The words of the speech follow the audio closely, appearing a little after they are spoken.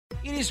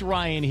It is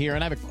Ryan here,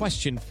 and I have a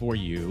question for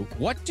you.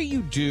 What do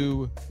you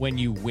do when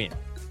you win?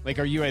 Like,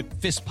 are you a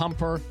fist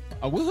pumper,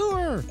 a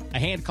woo-hooer, a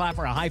hand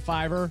clapper, a high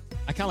fiver?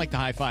 I kind of like the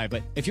high five,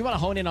 but if you want to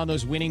hone in on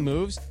those winning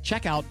moves,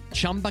 check out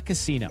Chumba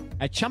Casino.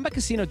 At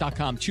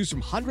ChumbaCasino.com, choose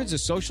from hundreds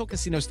of social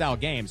casino-style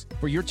games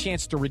for your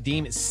chance to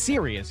redeem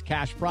serious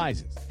cash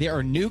prizes. There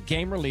are new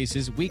game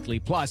releases weekly,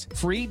 plus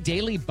free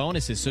daily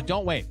bonuses. So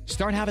don't wait.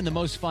 Start having the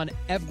most fun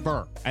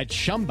ever at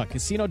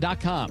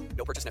ChumbaCasino.com.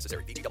 No purchase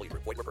necessary. VGW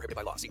Group. Void where prohibited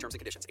by law. See terms and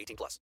conditions.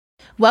 18+.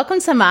 Welcome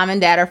to Mom and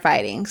Dad Are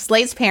Fighting,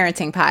 Slate's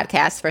parenting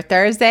podcast for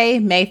Thursday,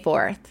 May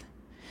 4th.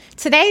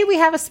 Today, we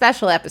have a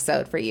special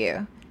episode for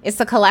you. It's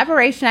a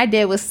collaboration I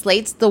did with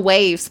Slate's The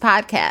Waves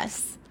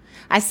podcast.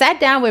 I sat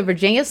down with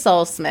Virginia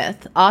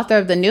Sole-Smith, author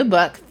of the new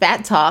book,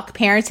 Fat Talk,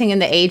 Parenting in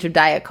the Age of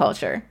Diet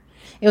Culture.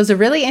 It was a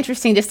really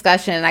interesting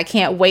discussion, and I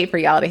can't wait for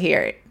y'all to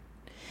hear it.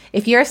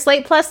 If you're a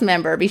Slate Plus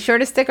member, be sure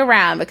to stick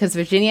around because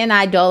Virginia and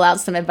I dole out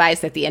some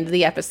advice at the end of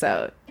the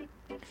episode.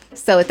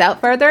 So without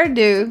further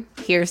ado,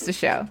 here's the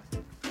show.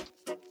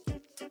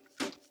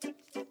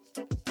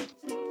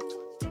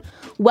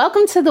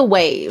 Welcome to The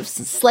Waves,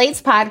 Slate's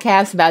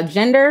podcast about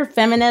gender,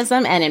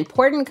 feminism, and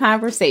important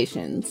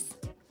conversations.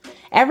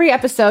 Every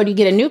episode, you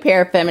get a new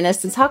pair of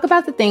feminists to talk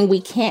about the thing we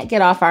can't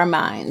get off our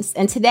minds.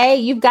 And today,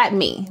 you've got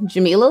me,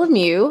 Jamilah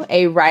Lemieux,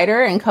 a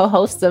writer and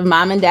co-host of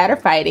Mom and Dad Are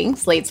Fighting,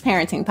 Slate's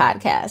parenting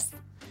podcast.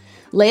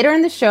 Later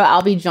in the show,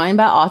 I'll be joined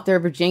by author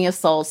Virginia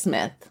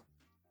Sole-Smith.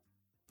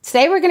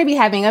 Today, we're going to be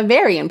having a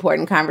very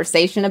important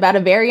conversation about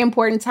a very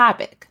important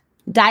topic,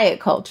 diet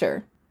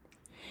culture.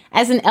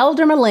 As an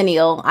elder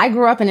millennial, I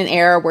grew up in an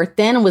era where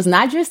thin was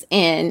not just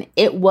in,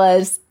 it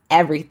was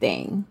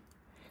everything.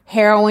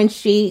 Heroin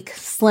chic,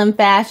 Slim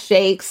Fast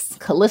shakes,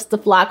 Callista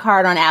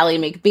Flockhart on Ally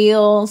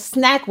McBeal,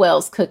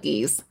 Snackwell's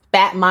cookies,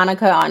 Fat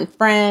Monica on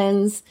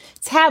Friends,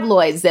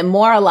 tabloids that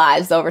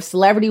moralized over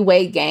celebrity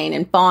weight gain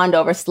and fawned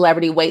over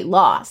celebrity weight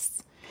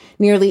loss.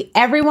 Nearly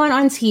everyone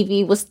on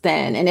TV was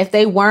thin, and if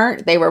they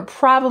weren't, they were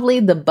probably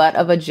the butt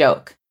of a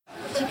joke.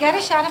 You got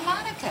a shot of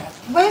Monica.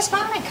 Where's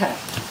Monica?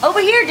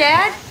 Over here,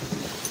 Dad.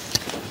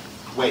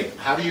 Wait,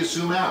 how do you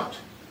zoom out?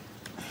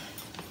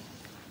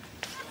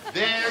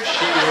 There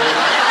she is.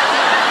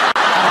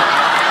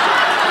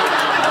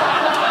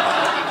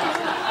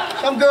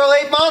 Some girl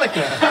ate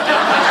Monica.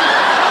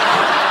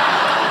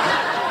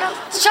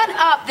 Shut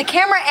up. The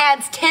camera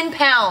adds 10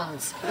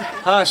 pounds.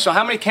 So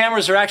how many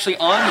cameras are actually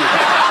on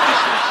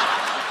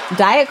you?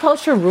 Diet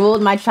culture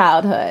ruled my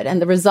childhood,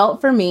 and the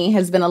result for me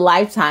has been a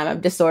lifetime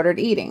of disordered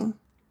eating.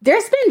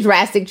 There's been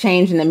drastic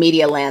change in the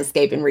media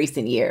landscape in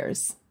recent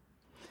years.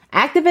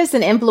 Activists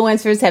and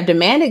influencers have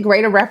demanded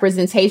greater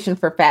representation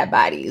for fat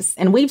bodies,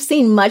 and we've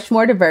seen much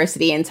more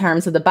diversity in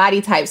terms of the body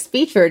types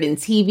featured in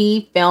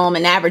TV, film,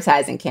 and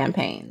advertising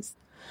campaigns.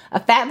 A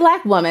fat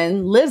Black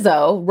woman,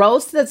 Lizzo,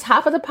 rose to the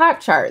top of the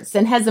pop charts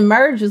and has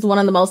emerged as one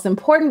of the most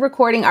important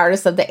recording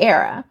artists of the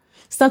era,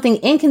 something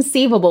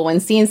inconceivable when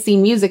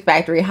CNC Music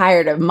Factory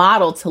hired a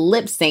model to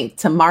lip sync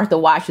to Martha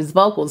Wash's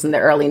vocals in the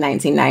early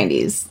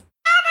 1990s.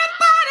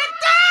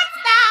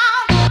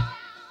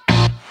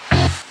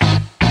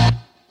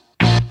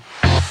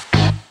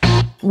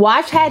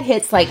 Wash had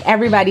hits like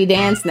Everybody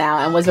Dance Now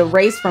and was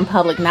erased from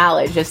public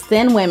knowledge as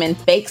thin women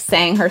fake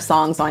sang her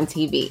songs on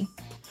TV.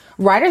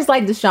 Writers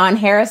like Deshaun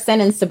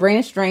Harrison and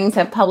Sabrina Strings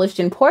have published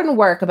important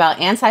work about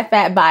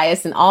anti-fat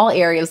bias in all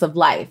areas of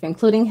life,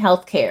 including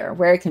healthcare,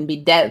 where it can be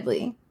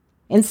deadly.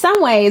 In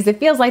some ways, it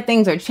feels like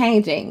things are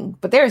changing,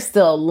 but there is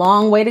still a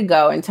long way to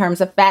go in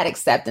terms of fat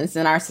acceptance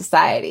in our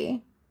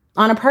society.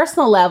 On a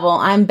personal level,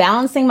 I'm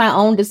balancing my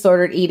own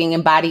disordered eating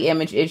and body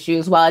image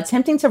issues while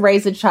attempting to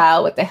raise a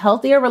child with a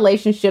healthier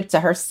relationship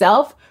to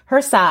herself,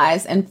 her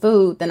size, and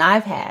food than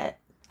I've had.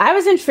 I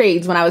was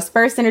intrigued when I was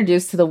first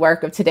introduced to the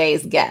work of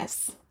today's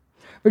guests.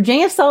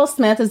 Virginia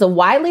Sole-Smith is a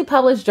widely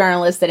published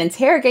journalist that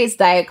interrogates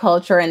diet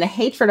culture and the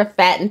hatred of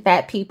fat and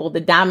fat people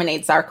that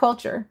dominates our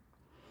culture.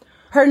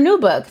 Her new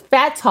book,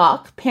 Fat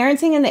Talk,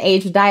 Parenting in the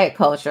Age of Diet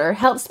Culture,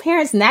 helps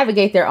parents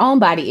navigate their own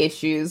body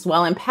issues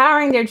while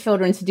empowering their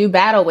children to do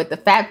battle with the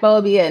fat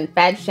phobia and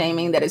fat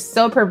shaming that is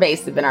so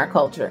pervasive in our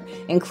culture,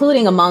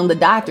 including among the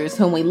doctors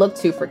whom we look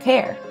to for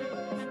care.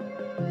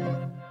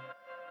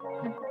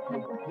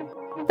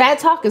 Fat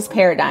Talk is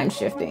paradigm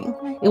shifting.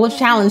 It will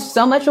challenge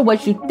so much of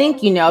what you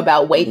think you know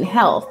about weight and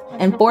health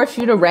and force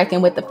you to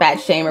reckon with the fat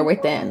shamer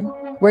within.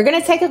 We're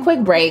going to take a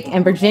quick break,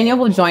 and Virginia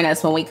will join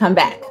us when we come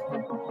back.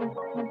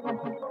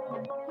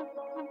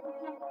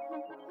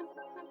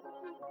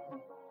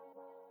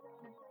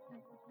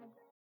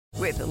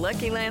 With the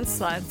Lucky Land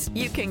Slots,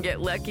 you can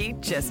get lucky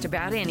just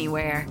about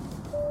anywhere.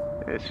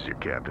 This is your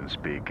captain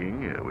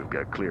speaking. We've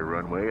got clear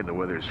runway and the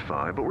weather's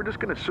fine, but we're just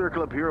going to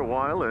circle up here a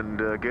while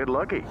and get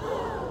lucky.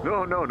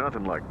 No,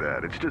 nothing like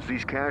that. It's just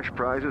these cash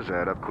prizes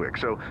add up quick.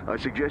 So I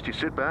suggest you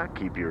sit back,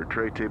 keep your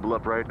tray table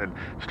upright, and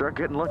start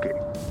getting lucky.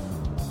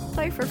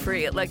 Play for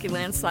free at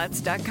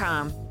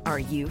LuckyLandSlots.com. Are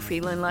you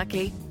feeling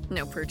lucky?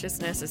 No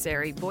purchase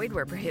necessary. Void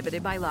where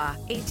prohibited by law.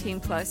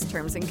 18+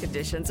 terms and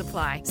conditions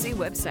apply. See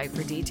website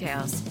for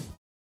details.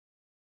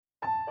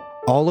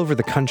 all over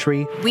the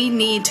country. We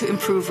need to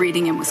improve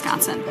reading in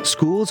Wisconsin.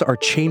 Schools are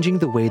changing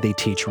the way they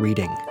teach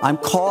reading. I'm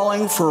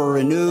calling for a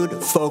renewed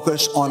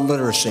focus on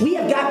literacy. We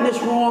have gotten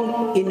this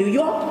wrong in New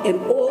York and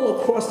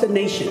all across the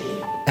nation.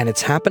 And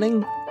it's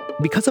happening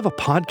because of a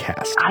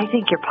podcast. I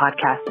think your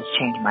podcast has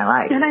changed my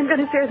life. And I'm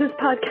going to share this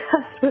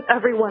podcast with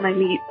everyone I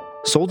meet.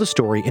 Sold a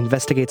Story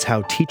investigates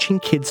how teaching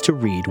kids to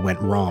read went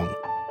wrong.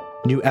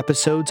 New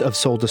episodes of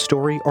Sold a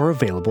Story are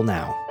available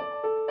now.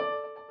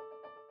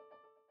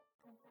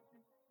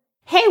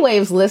 Hey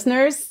Waves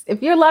listeners,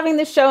 if you're loving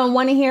the show and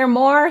want to hear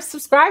more,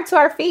 subscribe to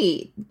our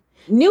feed.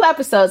 New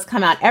episodes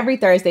come out every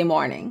Thursday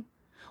morning.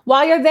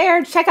 While you're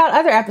there, check out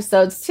other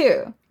episodes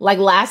too, like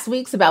last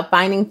week's about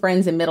finding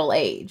friends in middle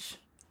age.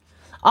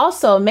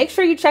 Also, make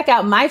sure you check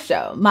out my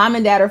show, Mom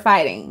and Dad Are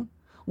Fighting.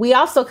 We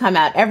also come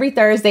out every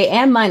Thursday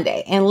and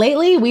Monday, and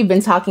lately we've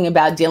been talking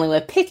about dealing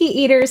with picky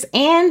eaters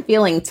and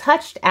feeling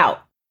touched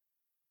out.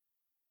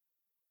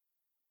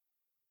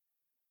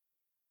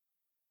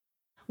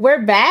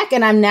 We're back,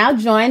 and I'm now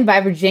joined by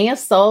Virginia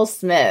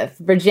Sowles-Smith.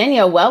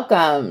 Virginia,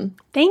 welcome.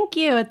 Thank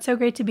you. It's so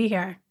great to be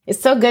here.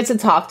 It's so good to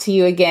talk to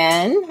you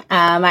again.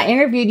 I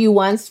interviewed you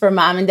once for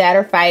Mom and Dad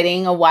Are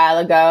Fighting a while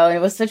ago, and it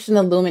was such an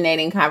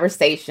illuminating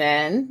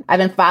conversation. I've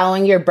been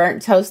following your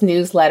Burnt Toast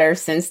newsletter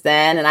since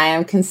then, and I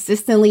am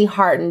consistently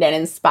heartened and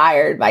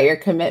inspired by your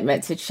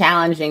commitment to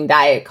challenging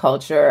diet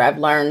culture. I've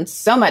learned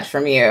so much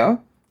from you.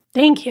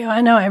 Thank you.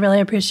 I know. I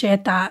really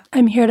appreciate that.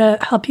 I'm here to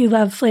help you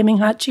love flaming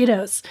hot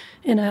Cheetos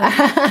in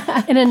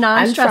a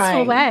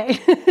non-stressful way.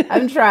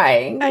 I'm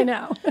trying. I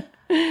know.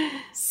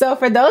 So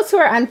for those who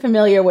are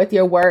unfamiliar with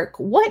your work,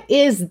 what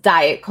is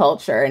diet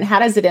culture and how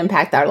does it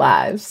impact our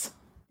lives?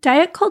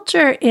 Diet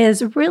culture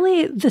is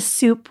really the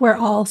soup we're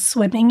all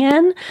swimming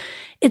in.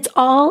 It's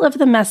all of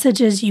the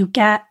messages you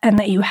get and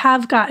that you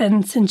have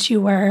gotten since you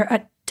were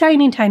a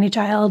tiny, tiny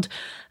child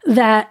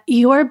that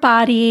your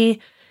body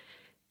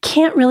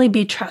can't really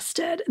be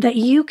trusted, that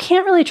you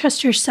can't really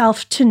trust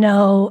yourself to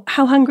know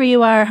how hungry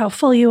you are, how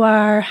full you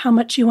are, how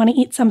much you want to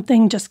eat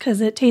something just because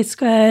it tastes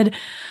good,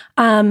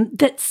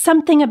 that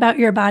something about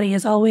your body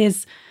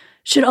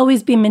should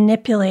always be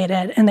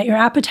manipulated and that your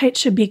appetite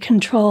should be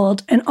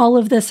controlled. And all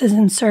of this is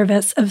in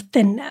service of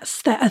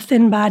thinness, that a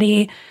thin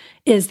body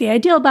is the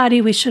ideal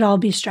body we should all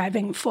be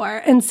striving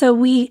for. And so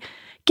we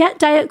get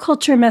diet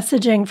culture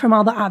messaging from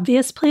all the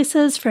obvious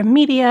places, from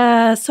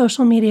media,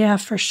 social media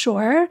for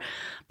sure.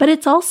 But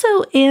it's also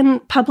in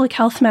public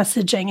health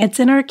messaging.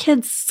 It's in our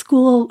kids'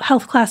 school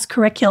health class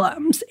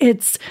curriculums.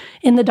 It's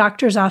in the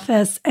doctor's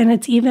office, and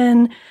it's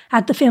even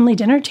at the family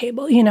dinner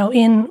table,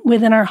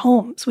 within our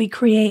homes. We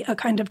create a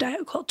kind of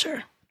diet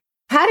culture.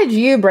 How did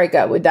you break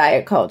up with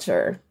diet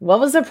culture? What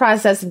was the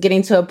process of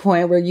getting to a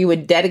point where you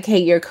would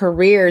dedicate your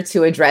career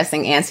to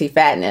addressing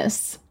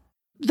anti-fatness?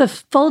 The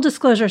full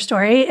disclosure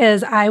story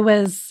is I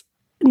was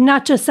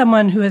not just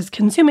someone who is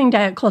consuming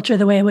diet culture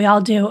the way we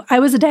all do. I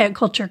was a diet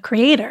culture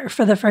creator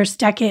for the first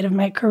decade of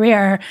my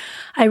career.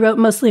 I wrote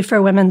mostly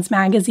for women's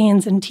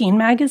magazines and teen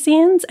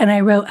magazines, and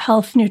I wrote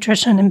health,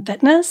 nutrition, and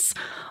fitness,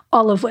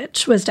 all of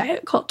which was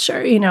diet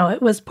culture.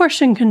 It was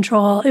portion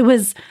control. It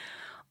was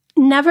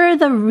never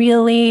the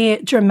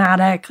really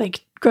dramatic,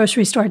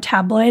 grocery store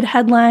tabloid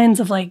headlines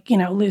of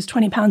lose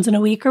 20 pounds in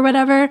a week or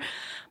whatever.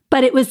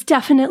 But it was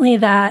definitely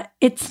that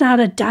it's not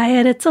a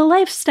diet, it's a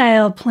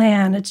lifestyle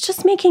plan. It's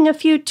just making a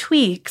few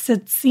tweaks.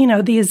 It's,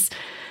 these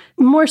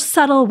more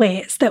subtle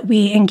ways that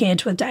we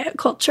engage with diet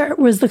culture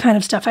was the kind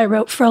of stuff I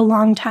wrote for a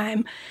long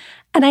time.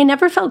 And I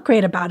never felt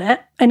great about it.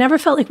 I never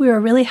felt like we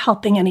were really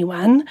helping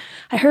anyone.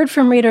 I heard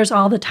from readers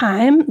all the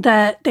time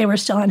that they were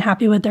still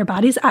unhappy with their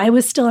bodies. I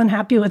was still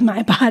unhappy with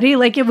my body.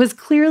 It was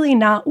clearly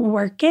not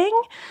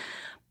working.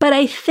 But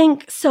I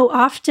think so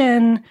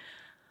often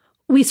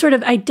we sort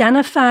of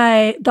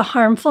identify the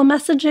harmful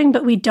messaging,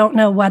 but we don't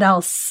know what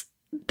else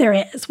there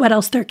is, what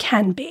else there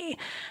can be.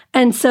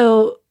 And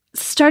so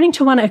starting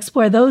to want to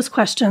explore those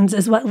questions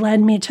is what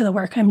led me to the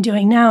work I'm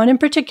doing now. And in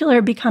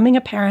particular, becoming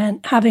a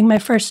parent, having my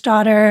first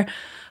daughter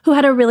who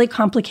had a really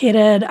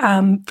complicated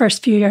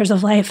first few years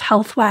of life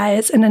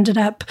health-wise and ended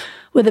up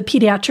with a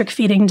pediatric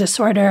feeding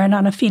disorder and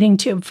on a feeding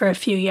tube for a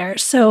few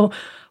years. So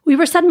we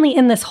were suddenly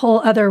in this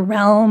whole other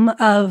realm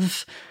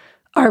of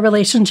our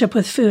relationship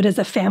with food as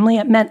a family.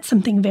 It meant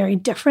something very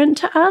different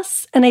to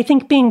us. And I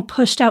think being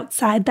pushed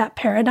outside that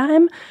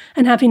paradigm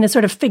and having to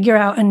sort of figure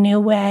out a new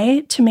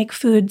way to make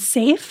food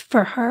safe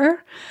for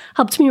her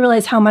helped me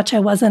realize how much I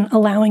wasn't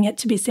allowing it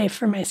to be safe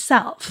for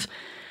myself.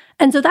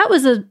 And so that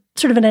was a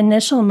sort of an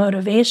initial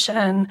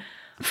motivation.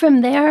 From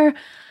there,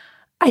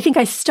 I think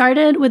I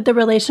started with the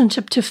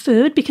relationship to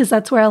food because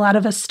that's where a lot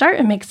of us start.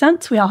 It makes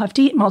sense. We all have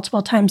to eat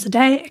multiple times a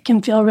day. It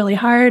can feel really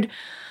hard.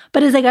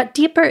 But as I got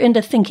deeper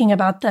into thinking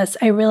about this,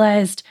 I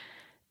realized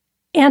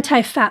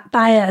anti-fat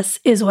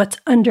bias is what's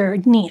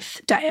underneath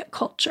diet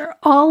culture.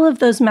 All of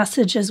those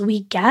messages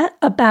we get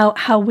about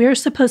how we're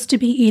supposed to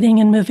be eating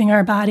and moving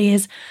our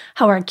bodies,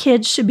 how our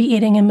kids should be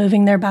eating and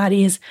moving their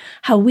bodies,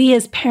 how we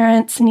as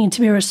parents need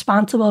to be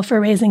responsible for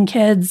raising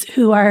kids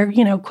who are,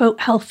 quote,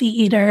 healthy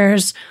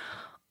eaters.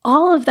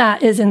 All of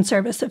that is in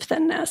service of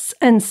thinness.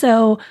 And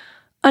so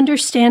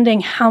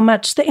understanding how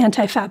much the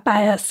anti-fat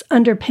bias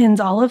underpins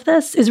all of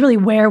this is really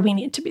where we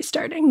need to be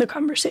starting the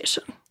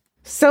conversation.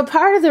 So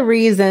part of the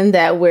reason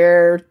that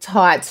we're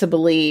taught to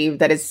believe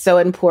that it's so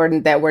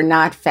important that we're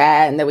not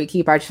fat and that we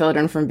keep our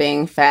children from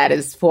being fat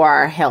is for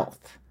our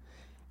health.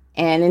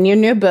 And in your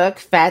new book,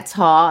 Fat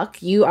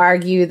Talk, you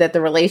argue that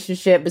the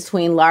relationship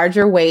between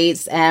larger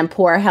weights and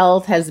poor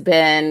health has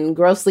been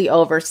grossly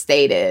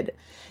overstated.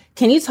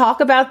 Can you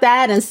talk about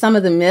that and some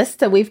of the myths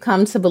that we've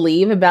come to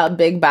believe about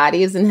big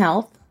bodies and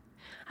health?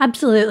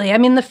 Absolutely. I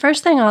mean, the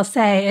first thing I'll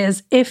say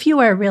is if you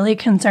are really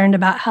concerned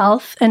about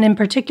health, and in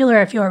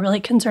particular, if you are really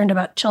concerned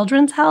about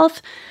children's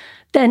health,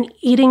 then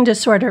eating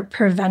disorder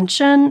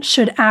prevention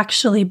should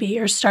actually be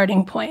your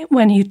starting point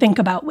when you think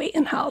about weight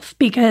and health,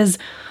 because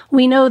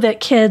we know that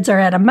kids are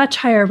at a much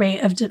higher rate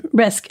of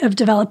risk of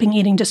developing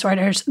eating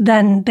disorders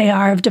than they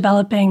are of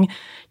developing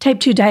type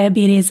 2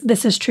 diabetes.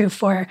 This is true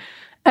for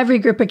every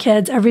group of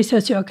kids, every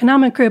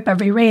socioeconomic group,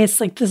 every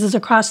race. Like, this is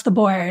across the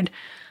board.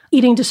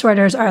 Eating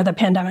disorders are the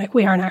pandemic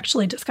we aren't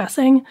actually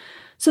discussing.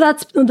 So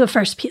that's the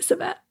first piece of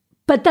it.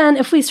 But then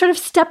if we sort of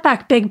step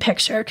back big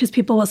picture, because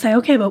people will say,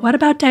 okay, but what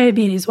about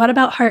diabetes? What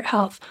about heart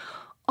health?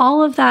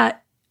 All of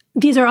that,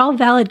 these are all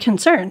valid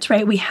concerns,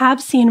 right? We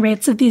have seen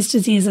rates of these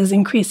diseases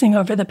increasing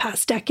over the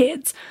past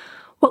decades.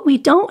 What we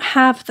don't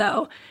have,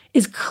 though,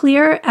 is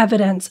clear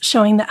evidence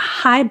showing that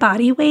high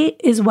body weight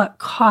is what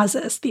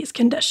causes these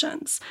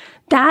conditions.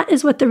 That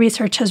is what the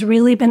research has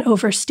really been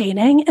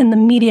overstating, and the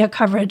media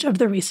coverage of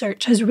the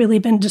research has really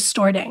been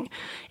distorting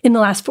in the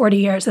last 40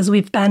 years as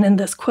we've been in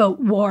this, quote,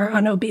 war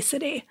on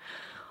obesity.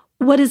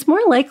 What is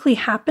more likely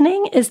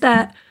happening is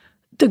that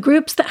the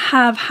groups that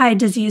have high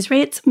disease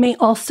rates may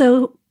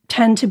also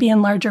tend to be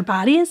in larger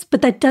bodies,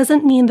 but that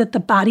doesn't mean that the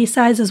body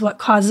size is what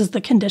causes the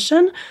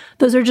condition.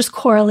 Those are just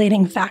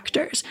correlating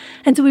factors.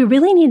 And so we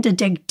really need to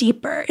dig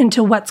deeper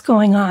into what's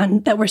going on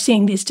that we're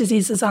seeing these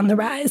diseases on the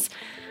rise.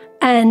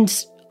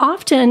 And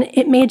often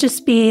it may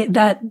just be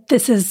that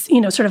this is,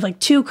 sort of like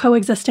two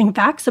coexisting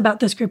facts about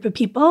this group of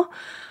people.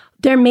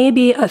 There may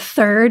be a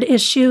third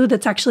issue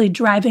that's actually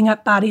driving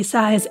up body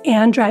size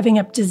and driving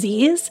up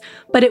disease,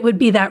 but it would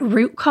be that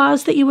root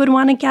cause that you would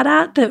want to get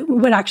at that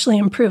would actually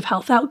improve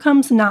health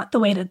outcomes, not the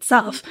weight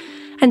itself.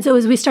 And so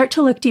as we start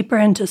to look deeper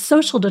into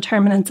social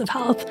determinants of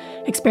health,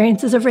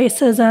 experiences of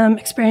racism,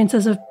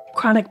 experiences of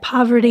chronic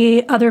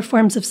poverty, other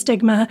forms of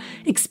stigma,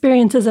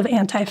 experiences of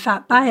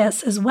anti-fat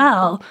bias as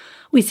well,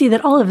 we see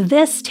that all of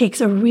this takes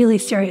a really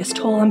serious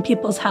toll on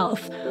people's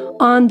health,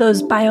 on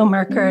those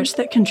biomarkers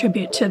that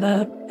contribute to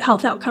the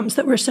health outcomes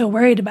that we're so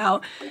worried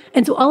about.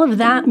 And so all of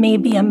that may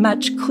be a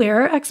much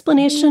clearer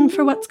explanation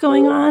for what's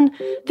going on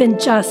than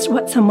just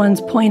what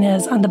someone's point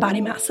is on the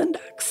body mass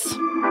index.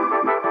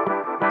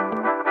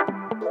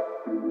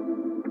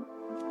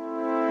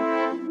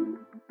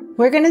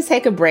 We're going to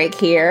take a break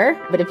here,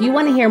 but if you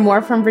want to hear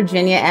more from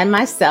Virginia and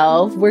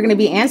myself, we're going to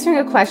be answering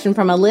a question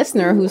from a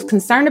listener who's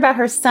concerned about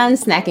her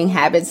son's snacking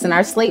habits in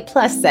our Slate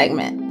Plus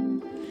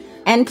segment.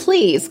 And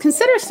please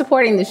consider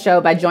supporting the show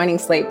by joining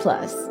Slate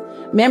Plus.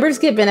 Members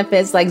get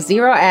benefits like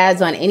 0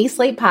 ads on any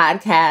Slate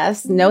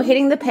podcast, no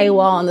hitting the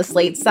paywall on the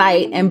Slate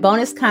site, and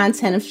bonus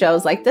content of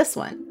shows like this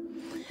one.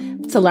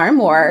 To learn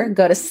more,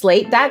 go to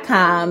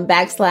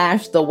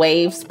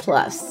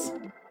slate.com/thewavesplus.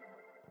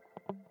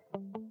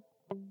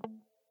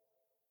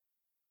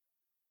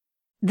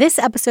 This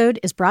episode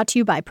is brought to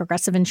you by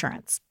Progressive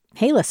Insurance.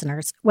 Hey,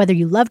 listeners, whether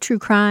you love true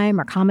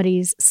crime or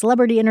comedies,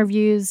 celebrity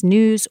interviews,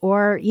 news,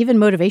 or even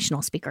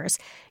motivational speakers,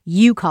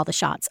 you call the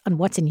shots on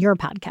what's in your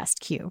podcast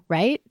queue,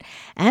 right?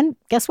 And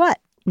guess what?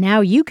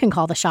 Now you can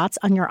call the shots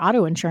on your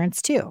auto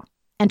insurance, too.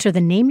 Enter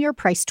the Name Your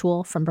Price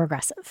tool from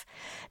Progressive.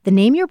 The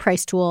Name Your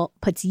Price tool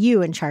puts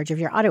you in charge of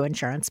your auto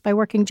insurance by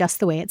working just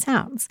the way it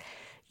sounds.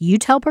 You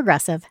tell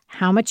Progressive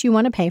how much you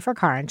want to pay for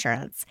car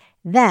insurance.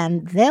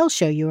 Then they'll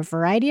show you a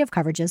variety of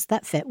coverages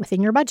that fit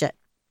within your budget,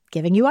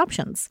 giving you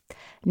options.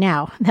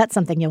 Now, that's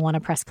something you'll want to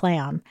press play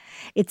on.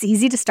 It's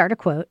easy to start a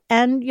quote,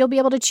 and you'll be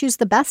able to choose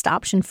the best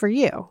option for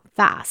you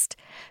fast.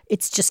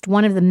 It's just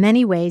one of the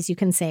many ways you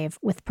can save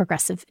with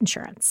Progressive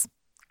Insurance.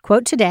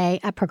 Quote today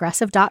at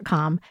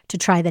Progressive.com to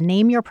try the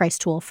Name Your Price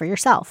tool for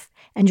yourself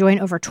and join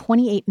over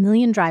 28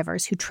 million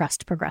drivers who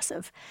trust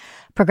Progressive.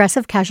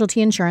 Progressive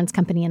Casualty Insurance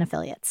Company and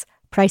Affiliates.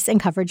 Price and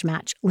coverage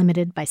match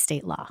limited by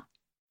state law.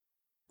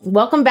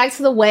 Welcome back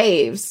to The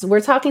Waves. We're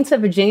talking to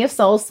Virginia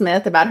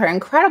Sole-Smith about her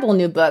incredible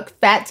new book,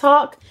 Fat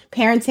Talk,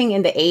 Parenting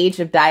in the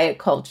Age of Diet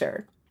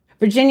Culture.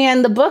 Virginia,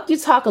 in the book, you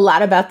talk a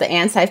lot about the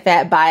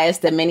anti-fat bias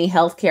that many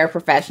healthcare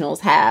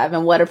professionals have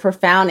and what a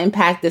profound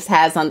impact this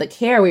has on the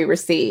care we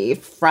receive,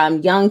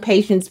 from young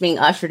patients being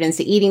ushered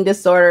into eating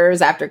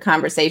disorders after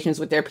conversations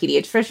with their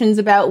pediatricians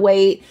about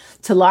weight,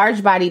 to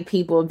large-bodied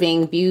people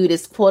being viewed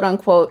as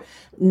quote-unquote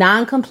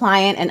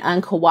non-compliant and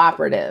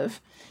uncooperative.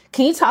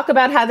 Can you talk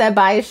about how that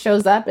bias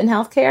shows up in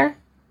healthcare?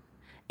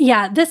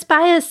 Yeah, this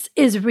bias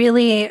is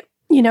really,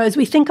 as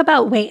we think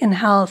about weight and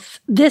health,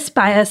 this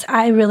bias,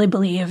 I really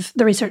believe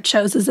the research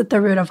shows, is at the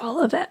root of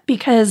all of it.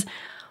 Because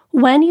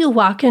when you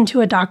walk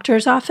into a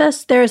doctor's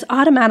office, there's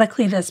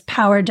automatically this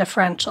power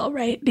differential,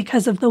 right?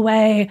 Because of the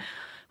way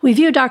we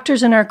view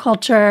doctors in our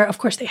culture. Of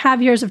course, they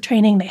have years of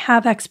training, they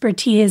have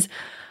expertise,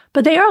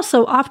 but they are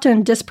also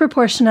often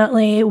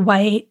disproportionately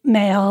white,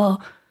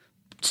 male,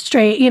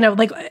 straight,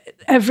 like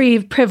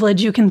every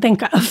privilege you can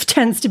think of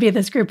tends to be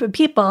this group of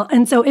people.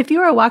 And so if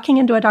you are walking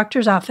into a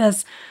doctor's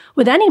office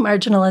with any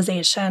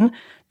marginalization,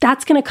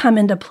 that's going to come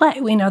into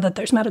play. We know that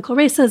there's medical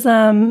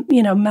racism,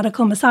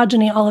 medical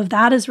misogyny, all of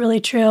that is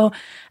really true.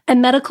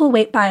 And medical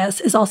weight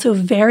bias is also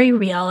very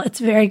real. It's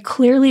very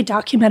clearly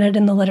documented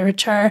in the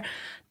literature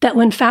that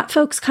when fat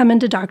folks come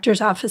into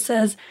doctors'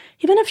 offices,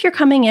 even if you're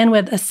coming in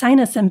with a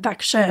sinus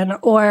infection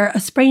or a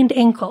sprained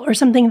ankle or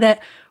something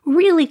that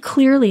really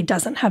clearly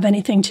doesn't have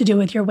anything to do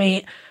with your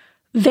weight,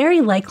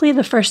 very likely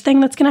the first thing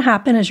that's going to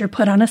happen is you're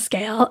put on a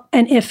scale.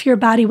 And if your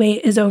body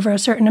weight is over a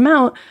certain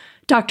amount,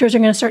 doctors are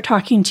going to start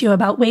talking to you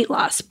about weight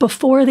loss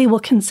before they will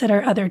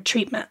consider other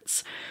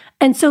treatments.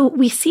 And so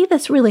we see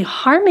this really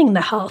harming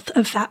the health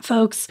of fat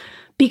folks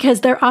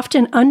because they're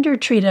often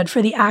undertreated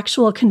for the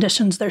actual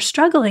conditions they're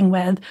struggling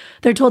with.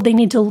 They're told they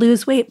need to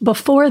lose weight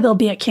before they'll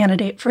be a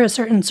candidate for a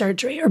certain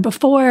surgery or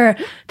before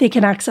they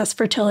can access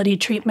fertility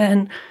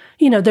treatment.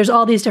 There's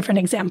all these different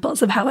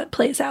examples of how it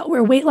plays out,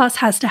 where weight loss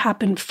has to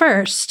happen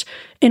first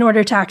in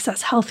order to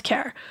access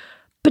healthcare.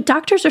 But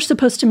doctors are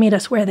supposed to meet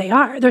us where they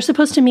are. They're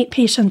supposed to meet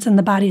patients in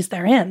the bodies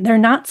they're in. They're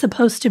not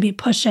supposed to be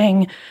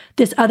pushing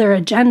this other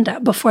agenda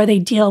before they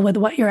deal with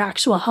what your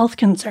actual health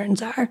concerns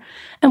are.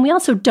 And we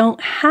also don't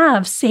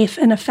have safe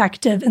and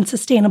effective and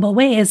sustainable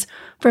ways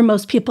for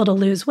most people to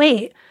lose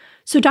weight.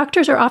 So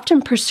doctors are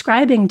often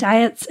prescribing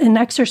diets and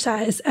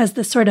exercise as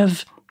this sort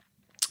of,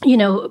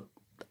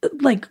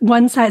 like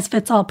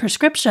one-size-fits-all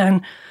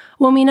prescription,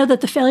 when we know that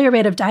the failure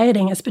rate of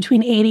dieting is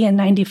between 80 and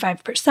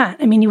 95%.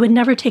 I mean, you would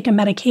never take a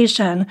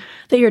medication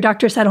that your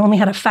doctor said only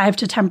had a 5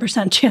 to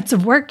 10% chance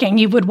of working.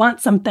 You would want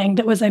something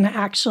that was going to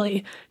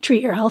actually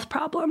treat your health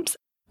problems.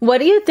 What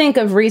do you think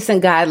of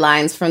recent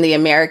guidelines from the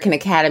American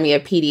Academy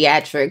of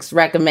Pediatrics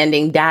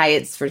recommending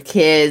diets for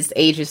kids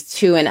ages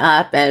 2 and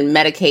up and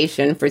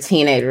medication for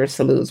teenagers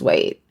to lose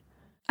weight?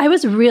 I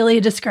was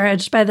really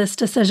discouraged by this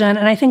decision,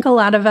 and I think a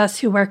lot of us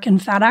who work in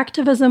fat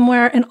activism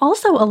were, and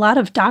also a lot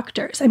of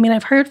doctors. I mean,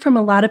 I've heard from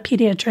a lot of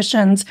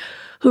pediatricians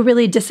who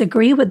really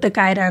disagree with the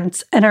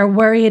guidance and are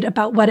worried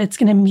about what it's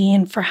going to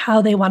mean for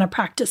how they want to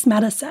practice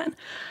medicine.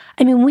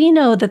 I mean, we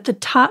know that the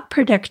top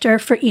predictor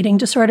for eating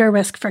disorder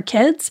risk for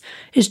kids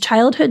is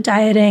childhood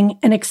dieting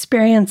and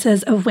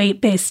experiences of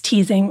weight-based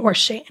teasing or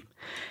shame.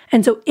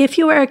 And so if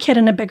you are a kid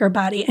in a bigger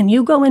body and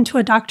you go into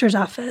a doctor's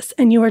office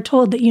and you are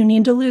told that you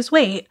need to lose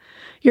weight,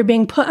 you're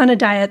being put on a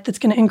diet that's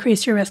going to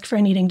increase your risk for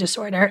an eating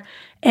disorder,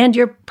 and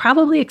you're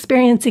probably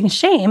experiencing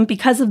shame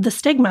because of the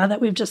stigma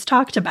that we've just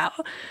talked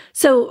about.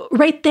 So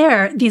right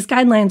there, these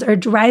guidelines are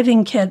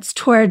driving kids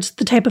towards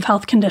the type of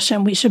health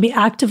condition we should be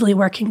actively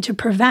working to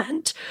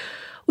prevent.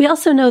 We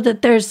also know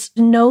that there's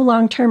no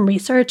long-term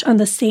research on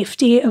the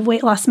safety of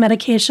weight loss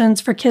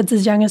medications for kids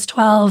as young as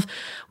 12.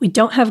 We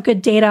don't have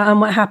good data on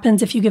what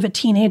happens if you give a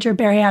teenager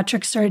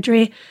bariatric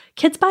surgery.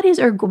 Kids' bodies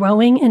are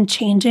growing and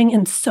changing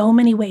in so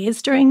many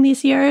ways during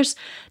these years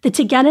that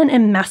to get in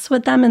and mess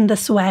with them in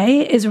this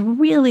way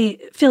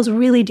feels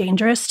really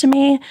dangerous to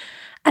me.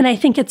 And I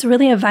think it's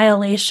really a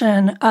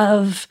violation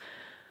of,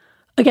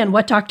 again,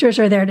 what doctors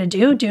are there to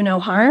do no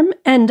harm,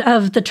 and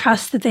of the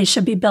trust that they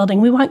should be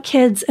building. We want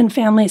kids and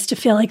families to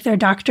feel like their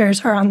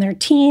doctors are on their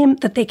team,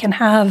 that they can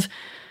have,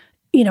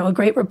 a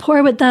great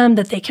rapport with them,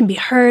 that they can be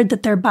heard,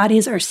 that their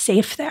bodies are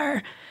safe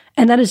there.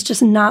 And that is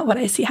just not what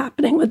I see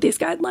happening with these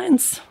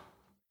guidelines.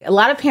 A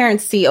lot of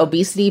parents see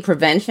obesity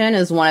prevention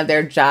as one of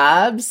their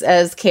jobs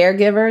as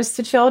caregivers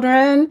to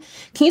children.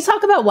 Can you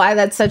talk about why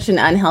that's such an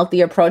unhealthy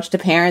approach to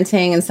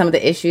parenting and some of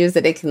the issues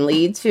that it can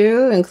lead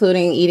to,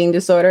 including eating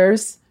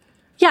disorders?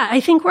 Yeah, I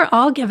think we're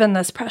all given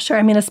this pressure.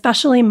 I mean,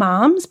 especially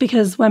moms,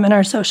 because women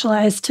are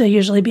socialized to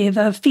usually be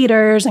the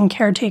feeders and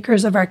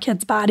caretakers of our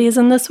kids' bodies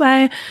in this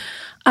way.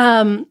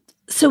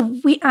 So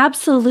we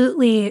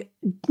absolutely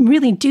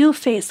really do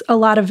face a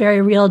lot of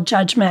very real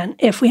judgment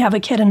if we have a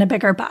kid in a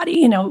bigger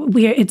body.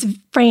 It's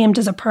framed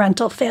as a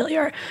parental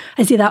failure.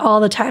 I see that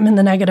all the time in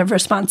the negative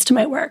response to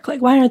my work.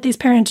 Like, why aren't these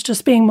parents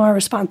just being more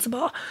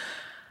responsible?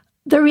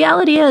 The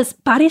reality is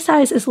body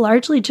size is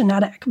largely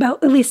genetic.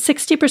 About at least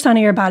 60% of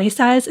your body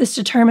size is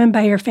determined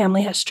by your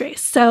family history.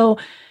 So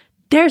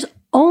there's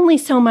only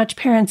so much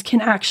parents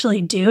can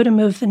actually do to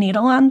move the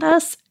needle on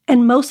this.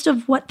 And most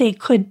of what they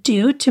could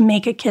do to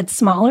make a kid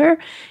smaller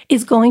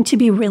is going to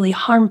be really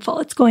harmful.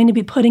 It's going to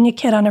be putting a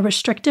kid on a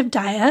restrictive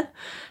diet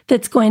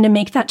that's going to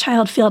make that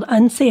child feel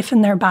unsafe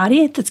in their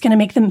body, that's going to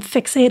make them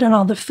fixate on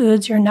all the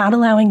foods you're not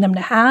allowing them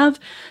to have,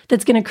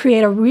 that's going to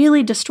create a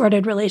really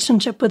distorted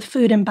relationship with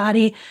food and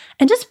body,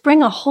 and just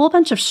bring a whole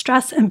bunch of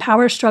stress and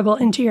power struggle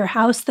into your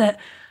house that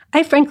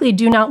I frankly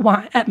do not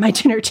want at my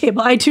dinner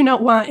table. I do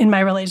not want in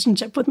my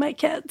relationship with my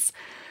kids.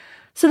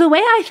 So the way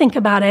I think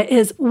about it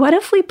is, what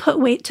if we put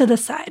weight to the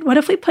side? What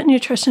if we put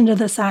nutrition to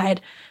the side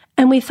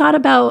and we thought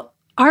about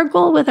our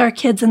goal with our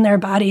kids and their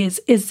bodies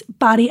is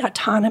body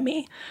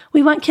autonomy.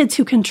 We want kids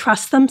who can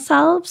trust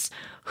themselves,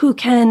 who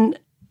can,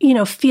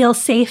 feel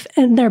safe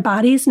in their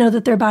bodies, know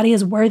that their body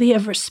is worthy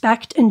of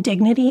respect and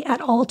dignity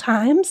at all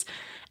times,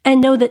 and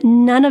know that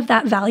none of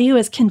that value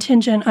is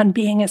contingent on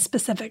being a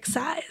specific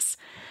size.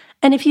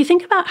 And if you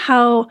think about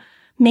how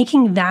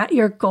making that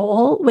your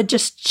goal would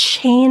just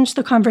change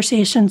the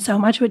conversation so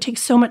much, it would take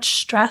so much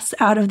stress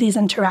out of these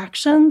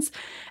interactions,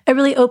 it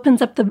really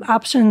opens up the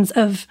options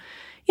of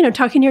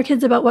talking to your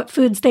kids about what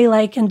foods they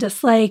like and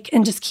dislike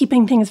and just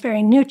keeping things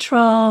very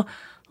neutral,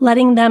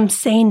 letting them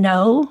say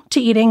no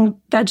to eating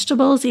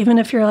vegetables, even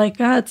if you're like,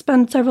 it's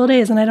been several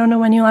days and I don't know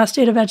when you last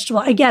ate a vegetable.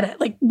 I get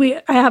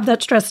it. I have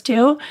that stress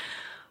too.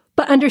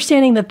 But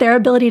understanding that their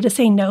ability to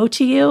say no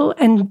to you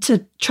and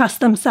to trust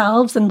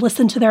themselves and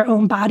listen to their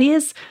own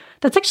bodies,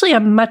 that's actually a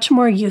much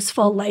more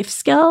useful life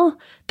skill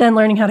than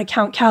learning how to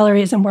count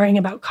calories and worrying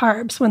about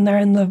carbs when they're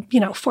in the,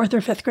 4th or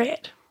 5th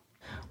grade.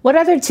 What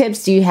other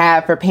tips do you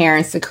have for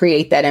parents to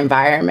create that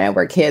environment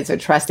where kids are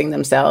trusting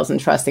themselves and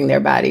trusting their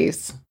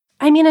bodies?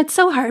 I mean, it's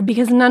so hard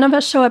because none of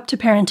us show up to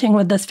parenting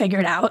with this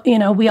figured out.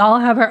 We all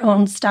have our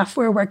own stuff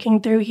we're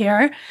working through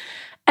here.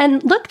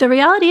 And look, the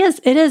reality is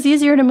it is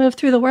easier to move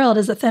through the world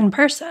as a thin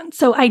person.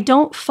 So I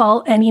don't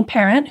fault any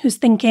parent who's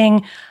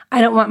thinking,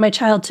 I don't want my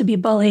child to be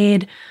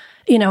bullied.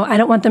 I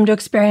don't want them to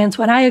experience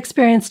what I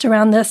experienced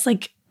around this.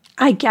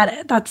 I get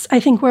it. That's, I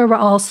think, where we're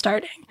all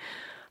starting.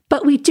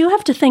 But we do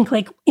have to think,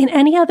 in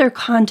any other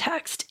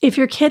context, if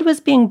your kid was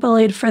being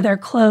bullied for their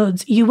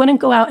clothes, you wouldn't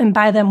go out and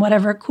buy them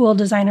whatever cool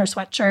designer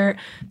sweatshirt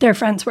their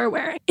friends were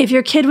wearing. If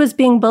your kid was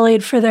being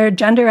bullied for their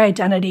gender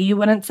identity, you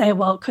wouldn't say,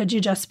 well, could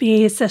you just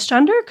be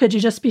cisgender? Could you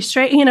just be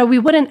straight? We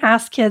wouldn't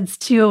ask kids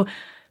to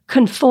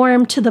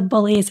conform to the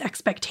bully's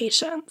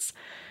expectations.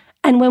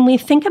 And when we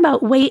think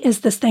about weight as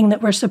this thing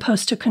that we're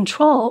supposed to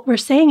control, we're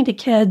saying to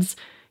kids,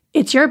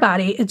 it's your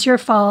body, it's your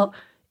fault.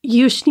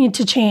 You need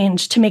to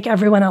change to make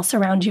everyone else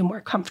around you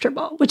more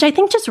comfortable, which I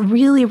think just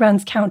really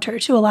runs counter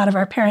to a lot of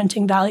our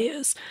parenting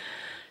values.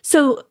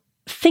 So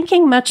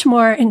thinking much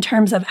more in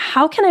terms of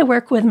how can I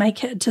work with my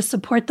kid to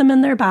support them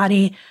in their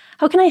body?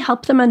 How can I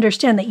help them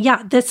understand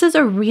that, this is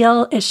a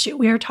real issue.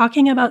 We are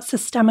talking about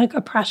systemic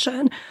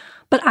oppression,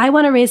 but I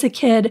want to raise a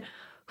kid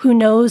who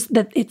knows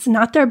that it's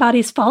not their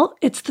body's fault,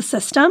 it's the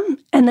system,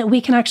 and that we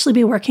can actually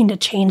be working to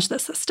change the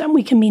system.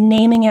 We can be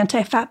naming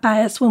anti-fat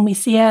bias when we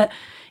see it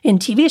in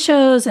TV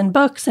shows and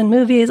books and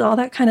movies, all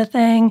that kind of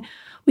thing.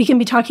 We can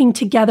be talking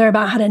together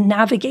about how to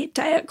navigate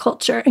diet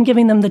culture and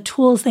giving them the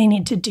tools they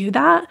need to do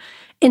that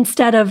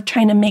instead of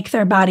trying to make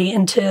their body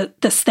into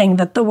this thing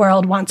that the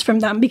world wants from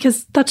them,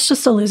 because that's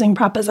just a losing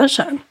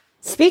proposition.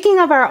 Speaking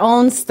of our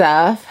own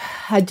stuff,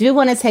 I do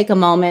want to take a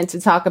moment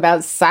to talk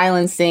about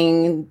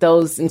silencing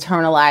those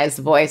internalized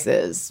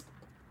voices.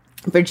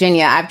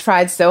 Virginia, I've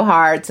tried so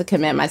hard to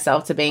commit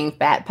myself to being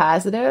fat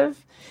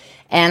positive.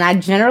 And I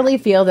generally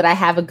feel that I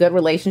have a good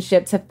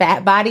relationship to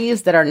fat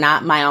bodies that are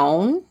not my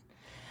own.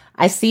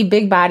 I see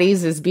big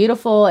bodies as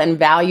beautiful and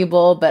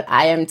valuable, but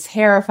I am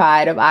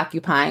terrified of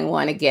occupying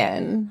one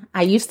again.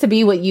 I used to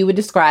be what you would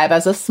describe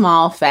as a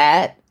small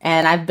fat,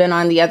 and I've been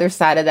on the other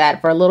side of that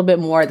for a little bit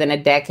more than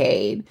a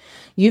decade.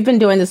 You've been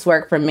doing this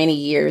work for many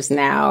years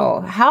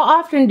now. How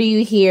often do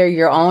you hear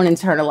your own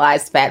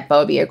internalized fat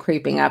phobia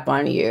creeping up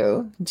on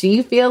you? Do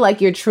you feel like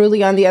you're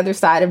truly on the other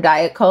side of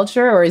diet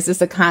culture, or is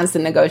this a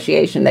constant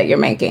negotiation that you're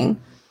making?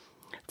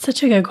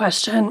 Such a good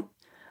question.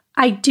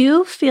 I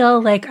do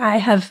feel like I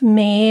have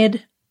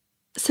made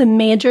some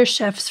major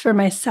shifts for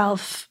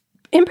myself.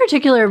 In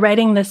particular,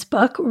 writing this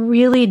book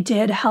really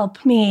did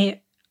help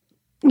me.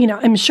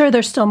 I'm sure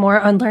there's still more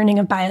unlearning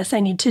of bias I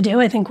need to do.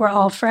 I think we're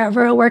all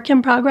forever a work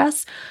in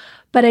progress.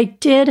 But it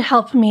did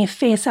help me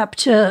face up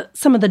to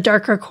some of the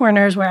darker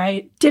corners where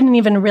I didn't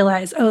even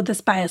realize,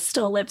 this bias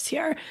still lives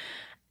here.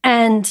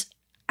 And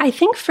I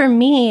think for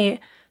me,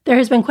 there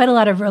has been quite a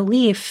lot of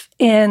relief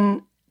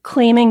in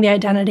claiming the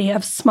identity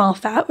of small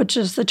fat, which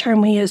is the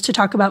term we use to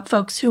talk about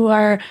folks who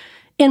are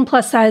in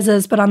plus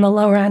sizes, but on the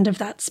lower end of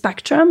that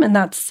spectrum. And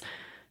that's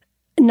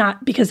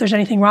not because there's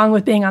anything wrong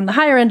with being on the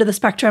higher end of the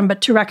spectrum,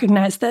 but to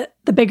recognize that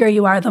the bigger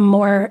you are, the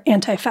more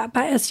anti-fat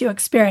bias you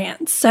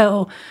experience.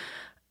 So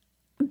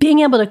being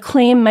able to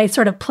claim my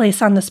sort of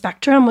place on the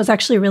spectrum was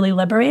actually really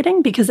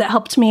liberating because it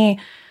helped me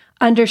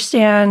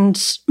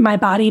understand my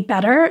body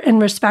better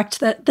and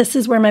respect that this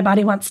is where my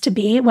body wants to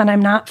be when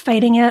I'm not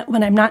fighting it,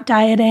 when I'm not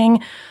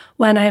dieting,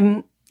 when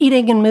I'm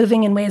eating and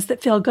moving in ways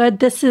that feel good.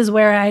 This is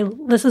where I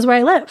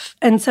live.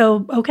 And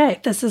so, okay,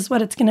 this is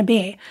what it's going to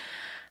be.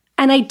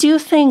 And I do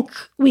think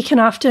we can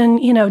often,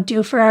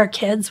 do for our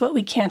kids what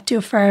we can't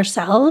do for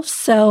ourselves.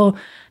 So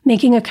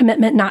making a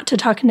commitment not to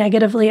talk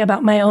negatively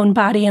about my own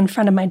body in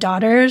front of my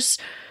daughters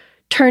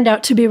turned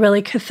out to be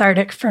really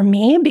cathartic for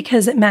me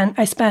because it meant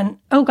I spent,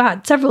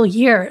 several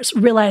years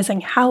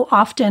realizing how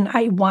often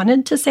I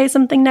wanted to say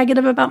something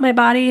negative about my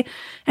body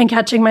and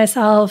catching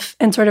myself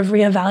and sort of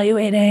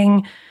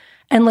reevaluating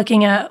and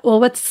looking at,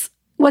 what's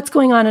what's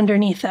going on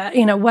underneath it?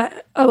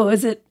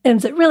 Is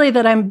it really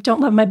that I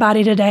don't love my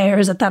body today? Or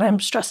is it that I'm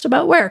stressed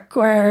about work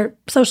or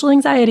social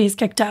anxiety is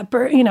kicked up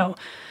or,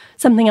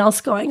 something else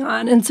going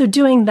on? And so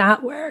doing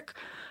that work.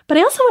 But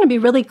I also want to be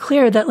really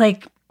clear that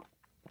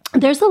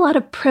there's a lot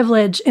of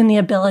privilege in the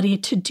ability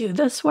to do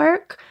this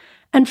work.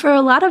 And for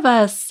a lot of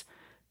us,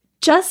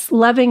 just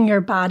loving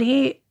your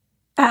body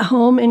at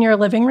home in your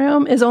living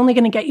room is only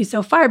going to get you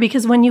so far,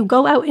 because when you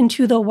go out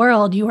into the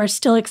world, you are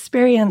still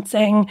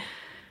experiencing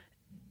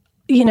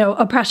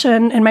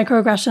oppression and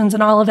microaggressions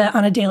and all of it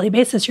on a daily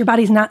basis. Your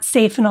body's not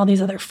safe in all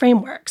these other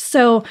frameworks.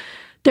 So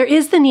there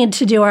is the need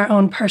to do our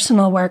own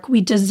personal work.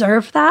 We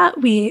deserve that.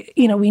 We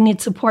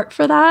need support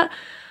for that.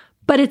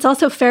 But it's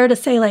also fair to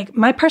say,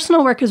 my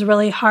personal work is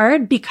really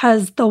hard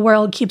because the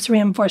world keeps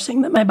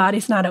reinforcing that my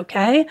body's not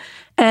okay.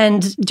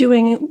 And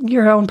doing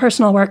your own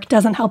personal work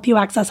doesn't help you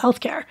access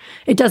healthcare.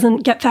 It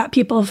doesn't get fat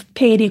people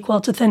paid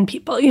equal to thin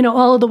people.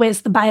 All of the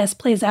ways the bias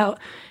plays out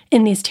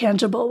in these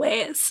tangible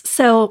ways.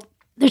 So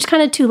there's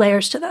kind of two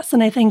layers to this.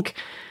 And I think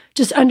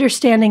just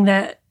understanding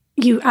that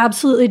you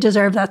absolutely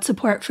deserve that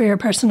support for your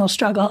personal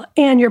struggle,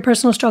 and your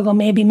personal struggle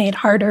may be made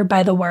harder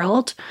by the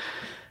world,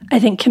 I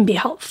think can be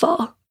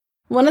helpful.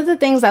 One of the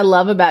things I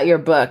love about your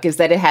book is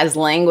that it has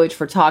language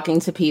for talking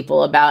to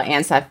people about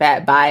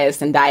anti-fat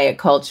bias and diet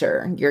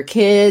culture. Your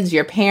kids,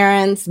 your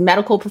parents,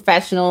 medical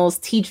professionals,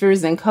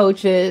 teachers, and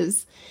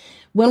coaches.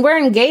 When we're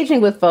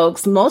engaging with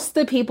folks, most of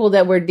the people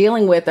that we're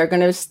dealing with are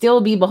going to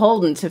still be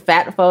beholden to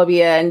fat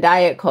phobia and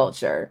diet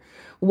culture.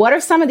 What are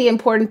some of the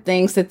important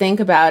things to think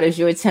about as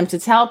you attempt to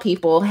tell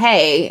people,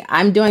 hey,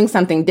 I'm doing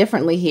something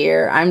differently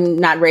here. I'm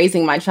not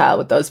raising my child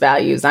with those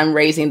values. I'm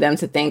raising them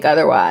to think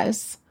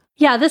otherwise.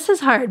 Yeah, this is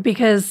hard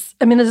because,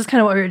 this is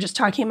kind of what we were just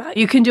talking about.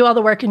 You can do all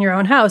the work in your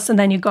own house and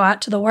then you go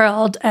out to the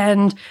world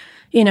and,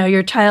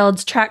 your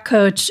child's track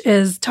coach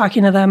is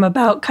talking to them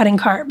about cutting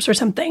carbs or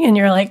something. And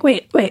you're like,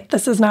 wait,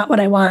 this is not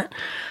what I want.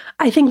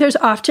 I think there's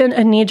often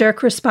a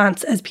knee-jerk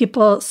response as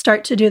people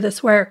start to do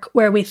this work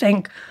where we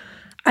think,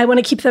 I want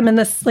to keep them in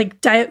this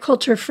diet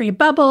culture free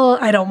bubble.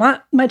 I don't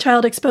want my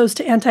child exposed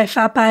to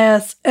anti-fat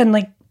bias.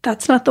 And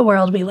that's not the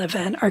world we live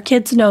in. Our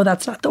kids know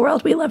that's not the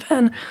world we live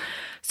in.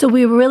 So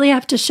we really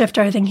have to shift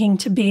our thinking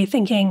to be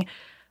thinking,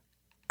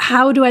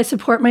 how do I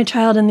support my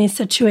child in these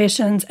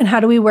situations? And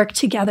how do we work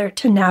together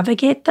to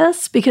navigate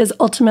this? Because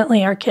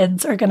ultimately our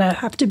kids are going to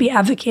have to be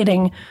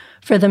advocating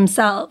for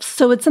themselves.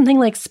 So it's something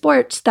like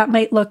sports that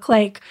might look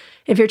like,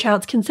 if your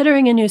child's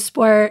considering a new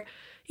sport,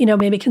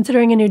 maybe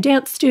considering a new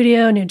dance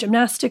studio, new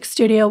gymnastics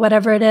studio,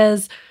 whatever it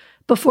is,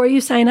 before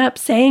you sign up,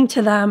 saying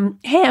to them,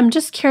 hey, I'm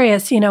just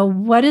curious,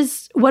 what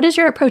is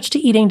your approach to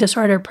eating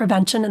disorder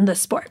prevention in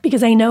this sport?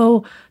 Because I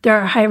know there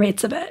are high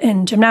rates of it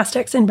in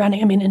gymnastics and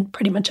running, in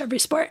pretty much every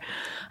sport.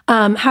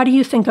 How do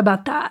you think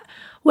about that?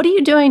 What are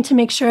you doing to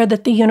make sure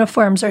that the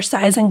uniforms are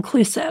size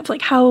inclusive?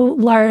 How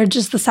large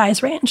is the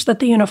size range that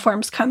the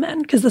uniforms come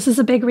in? Because this is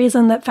a big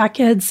reason that fat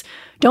kids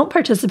don't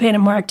participate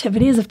in more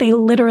activities if they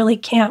literally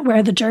can't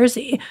wear the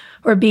jersey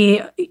or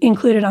be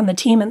included on the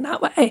team in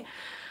that way.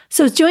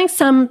 So it's doing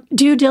some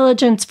due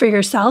diligence for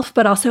yourself,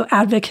 but also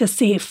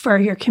advocacy for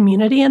your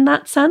community in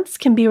that sense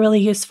can be really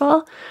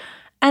useful.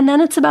 And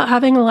then it's about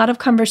having a lot of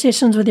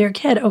conversations with your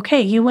kid. Okay,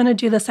 you want to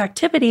do this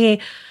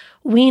activity.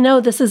 We know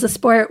this is a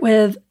sport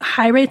with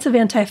high rates of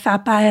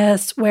anti-fat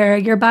bias where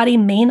your body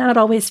may not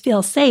always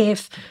feel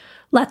safe.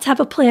 Let's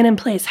have a plan in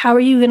place. How are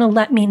you going to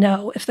let me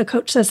know if the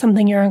coach says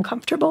something you're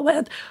uncomfortable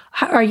with?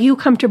 Are you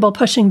comfortable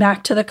pushing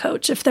back to the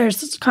coach if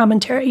there's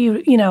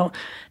commentary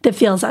that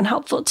feels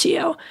unhelpful to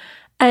you?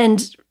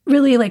 And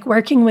really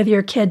working with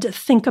your kid to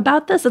think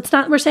about this. It's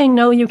not we're saying,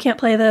 no, you can't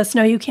play this.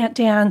 No, you can't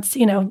dance,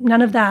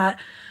 none of that.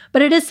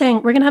 But it is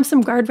saying we're going to have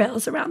some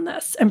guardrails around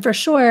this. And for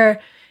sure,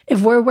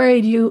 if we're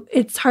worried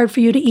it's hard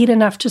for you to eat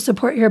enough to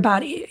support your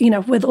body,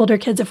 with older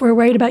kids, if we're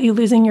worried about you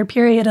losing your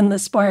period in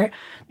this sport,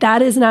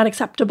 that is not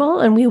acceptable.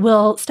 And we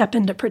will step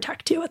in to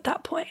protect you at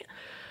that point.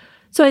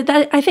 So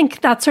I think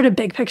that's sort of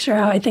big picture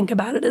how I think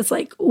about it is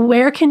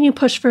where can you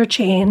push for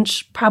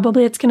change?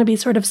 Probably it's going to be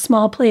sort of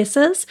small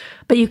places,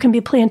 but you can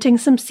be planting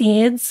some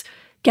seeds,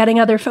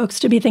 getting other folks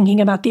to be thinking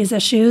about these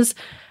issues.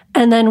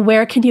 And then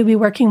where can you be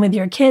working with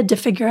your kid to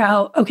figure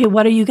out, okay,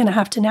 what are you going to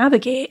have to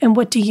navigate and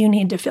what do you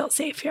need to feel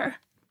safe here?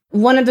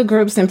 One of the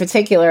groups in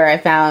particular I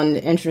found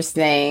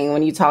interesting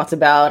when you talked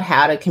about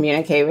how to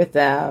communicate with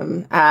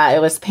them.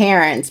 It was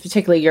parents,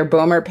 particularly your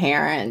boomer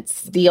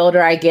parents. The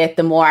older I get,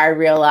 the more I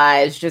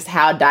realize just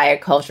how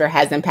diet culture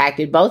has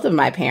impacted both of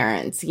my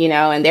parents,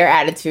 and their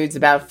attitudes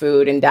about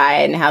food and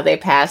diet and how they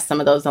passed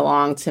some of those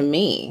along to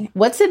me.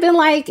 What's it been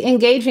like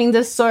engaging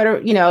this sort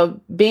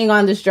of, being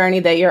on this journey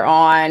that you're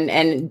on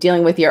and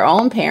dealing with your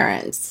own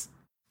parents?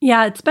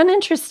 Yeah, it's been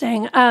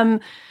interesting.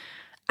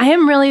 I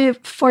am really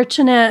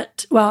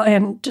fortunate,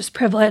 and just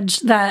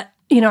privileged that,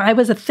 I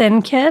was a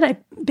thin kid. I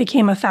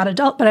became a fat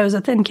adult, but I was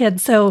a thin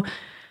kid. So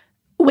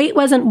weight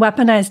wasn't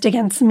weaponized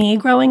against me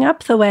growing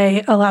up the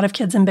way a lot of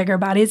kids in bigger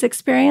bodies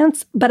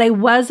experience. But I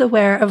was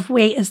aware of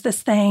weight as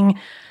this thing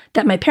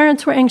that my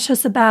parents were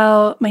anxious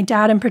about, my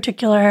dad in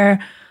particular,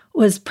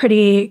 was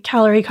pretty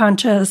calorie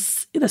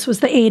conscious. This was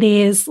the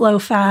 80s, low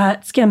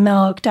fat, skim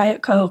milk,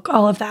 Diet Coke,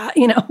 all of that,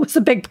 was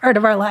a big part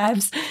of our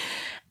lives.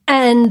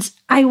 And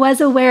I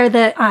was aware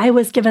that I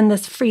was given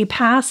this free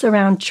pass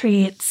around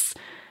treats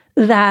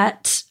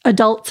that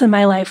adults in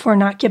my life were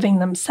not giving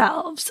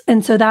themselves.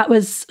 And so that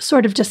was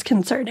sort of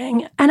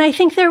disconcerting. And I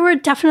think there were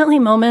definitely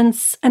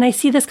moments, and I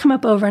see this come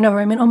up over and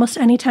over. I mean, almost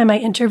anytime I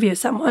interview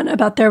someone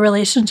about their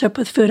relationship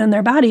with food and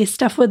their body,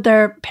 stuff with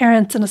their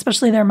parents and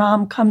especially their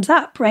mom comes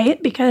up,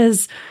 right?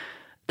 Because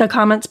the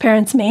comments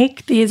parents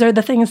make, these are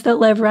the things that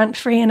live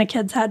rent-free in a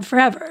kid's head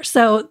forever.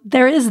 So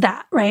there is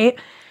that, right?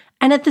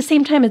 And at the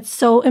same time, it's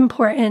so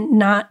important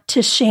not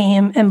to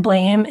shame and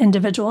blame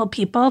individual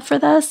people for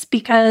this,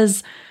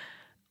 because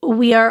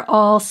we are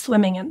all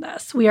swimming in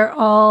this. We are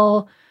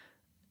all,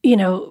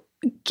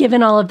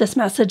 given all of this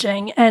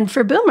messaging. And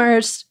for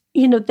boomers,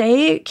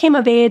 they came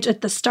of age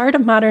at the start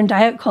of modern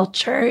diet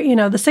culture.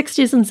 The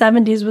 60s and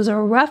 70s was a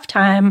rough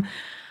time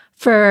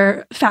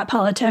for fat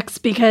politics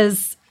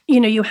because,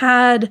 you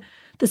had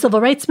the civil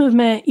rights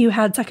movement, you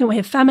had second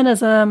wave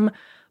feminism,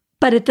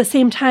 but at the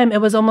same time, it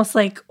was almost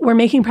like we're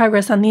making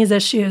progress on these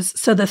issues.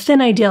 So the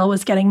thin ideal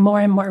was getting more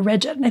and more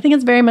rigid. And I think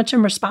it's very much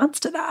in response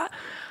to that.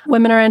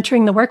 Women are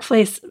entering the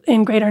workplace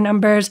in greater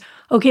numbers.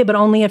 Okay, but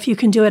only if you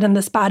can do it in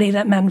this body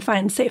that men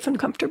find safe and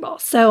comfortable.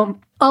 So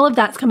all of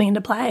that's coming into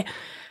play.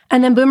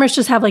 And then boomers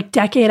just have like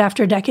decade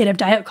after decade of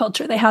diet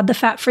culture. They had the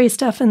fat-free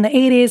stuff in the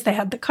 80s. They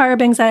had the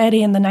carb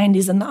anxiety in the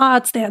 90s and the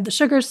aughts. They had the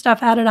sugar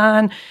stuff added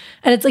on.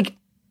 And it's like,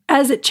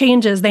 as it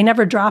changes, they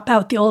never drop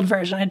out the old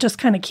version. It just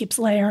kind of keeps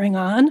layering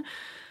on.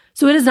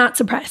 So it is not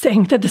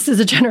surprising that this is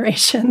a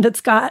generation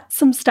that's got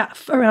some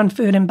stuff around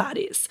food and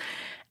bodies.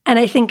 And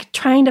I think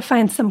trying to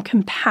find some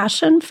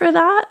compassion for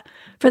that,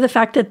 for the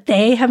fact that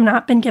they have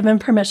not been given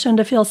permission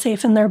to feel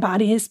safe in their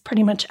bodies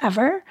pretty much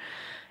ever.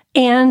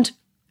 And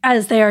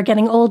as they are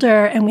getting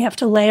older and we have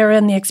to layer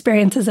in the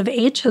experiences of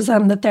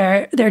ageism that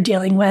they're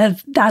dealing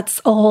with, that's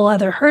a whole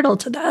other hurdle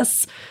to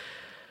this.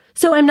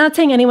 So I'm not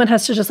saying anyone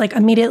has to just like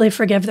immediately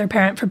forgive their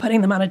parent for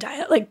putting them on a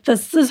diet. Like,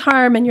 this is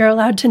harm and you're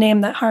allowed to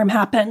name that harm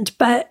happened.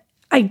 But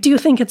I do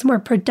think it's more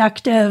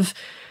productive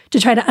to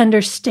try to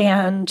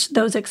understand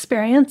those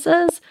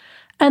experiences.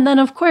 And then,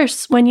 of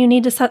course, when you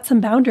need to set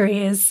some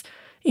boundaries,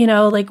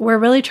 we're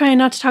really trying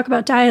not to talk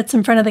about diets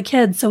in front of the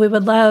kids. So we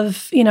would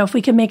love, if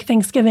we could make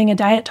Thanksgiving a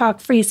diet talk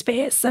free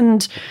space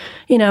and,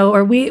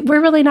 or we're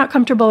really not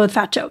comfortable with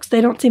fat jokes.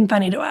 They don't seem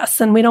funny to us.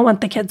 And we don't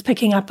want the kids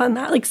picking up on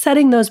that, like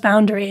setting those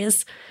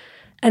boundaries.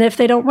 And if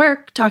they don't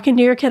work, talking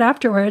to your kid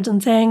afterwards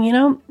and saying,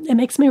 it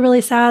makes me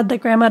really sad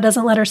that grandma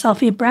doesn't let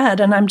herself eat bread.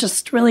 And I'm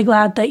just really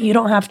glad that you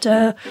don't have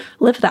to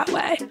live that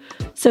way.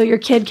 So your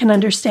kid can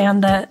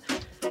understand that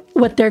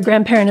what their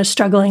grandparent is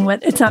struggling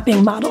with, it's not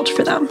being modeled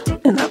for them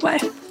in that way.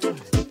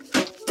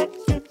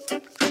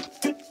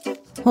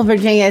 Well,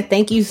 Virginia,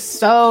 thank you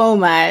so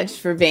much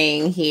for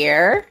being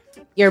here.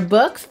 Your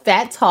book,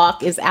 Fat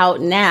Talk, is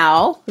out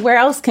now. Where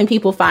else can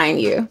people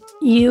find you?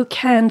 You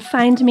can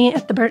find me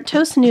at the Burnt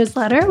Toast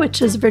newsletter, which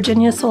is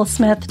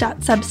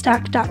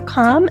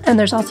virginiasolesmith.substack.com. And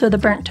there's also the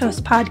Burnt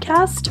Toast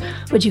podcast,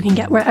 which you can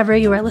get wherever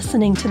you are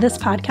listening to this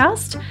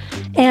podcast.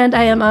 And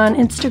I am on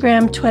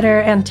Instagram,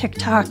 Twitter, and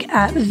TikTok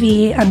at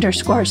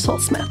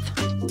 _Solesmith.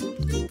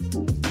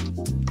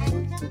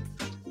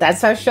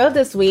 That's our show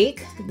this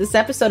week. This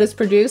episode is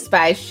produced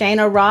by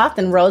Shayna Roth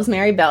and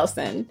Rosemary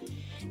Belson.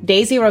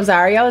 Daisy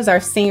Rosario is our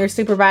senior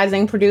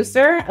supervising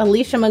producer.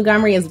 Alicia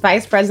Montgomery is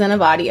vice president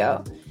of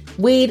audio.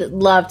 We'd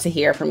love to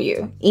hear from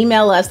you.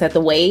 Email us at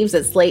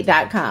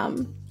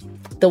thewaves@slate.com.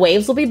 The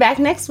Waves will be back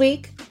next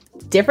week.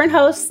 Different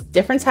hosts,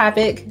 different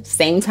topic,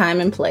 same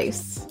time and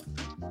place.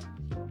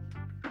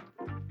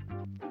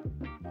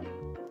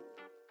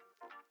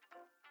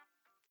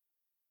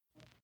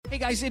 Hey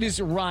guys, it is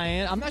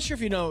Ryan. I'm not sure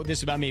if you know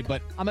this about me,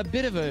 but I'm a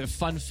bit of a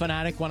fun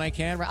fanatic when I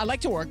can. I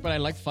like to work, but I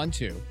like fun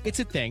too. It's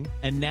a thing.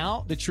 And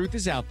now the truth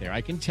is out there.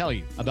 I can tell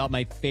you about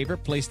my favorite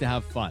place to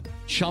have fun.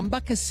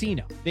 Chumba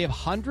Casino. They have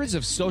hundreds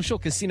of social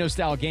casino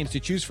style games to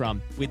choose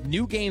from with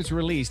new games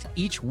released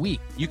each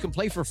week. You can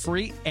play for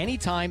free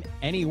anytime,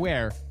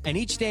 anywhere. And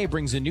each day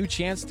brings a new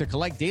chance to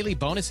collect daily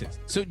bonuses.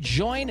 So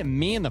join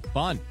me in the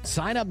fun.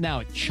 Sign up now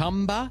at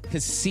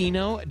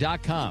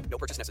ChumbaCasino.com. No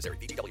purchase necessary.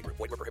 VGW Group.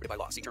 Void where prohibited by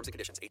law. See terms and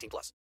conditions. 18+.